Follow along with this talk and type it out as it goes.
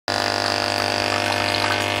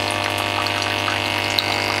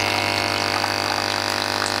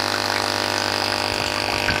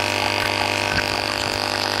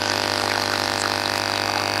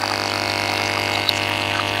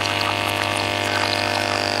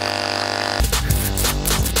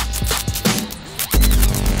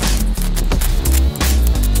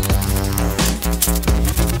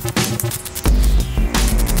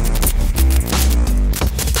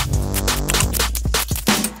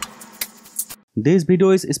This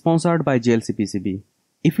video is sponsored by JLC PCB.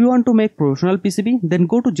 If you want to make professional PCB, then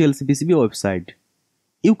go to JLC PCB website.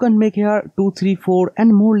 You can make here 2, 3, 4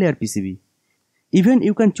 and more layer PCB. Even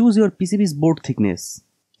you can choose your PCB's board thickness.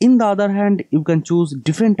 In the other hand, you can choose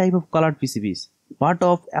different type of colored PCBs, but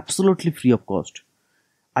of absolutely free of cost.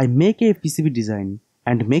 I make a PCB design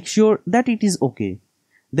and make sure that it is okay.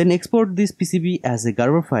 Then export this PCB as a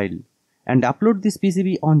Gerber file and upload this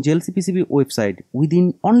PCB on JLC PCB website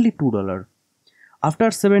within only $2.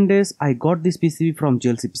 After 7 days, I got this PCB from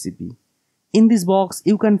JLC PCB. In this box,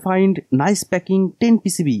 you can find nice packing 10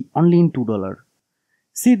 PCB only in $2.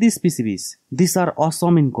 See these PCBs. These are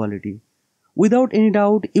awesome in quality. Without any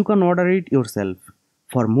doubt, you can order it yourself.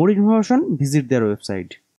 For more information, visit their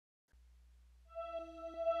website.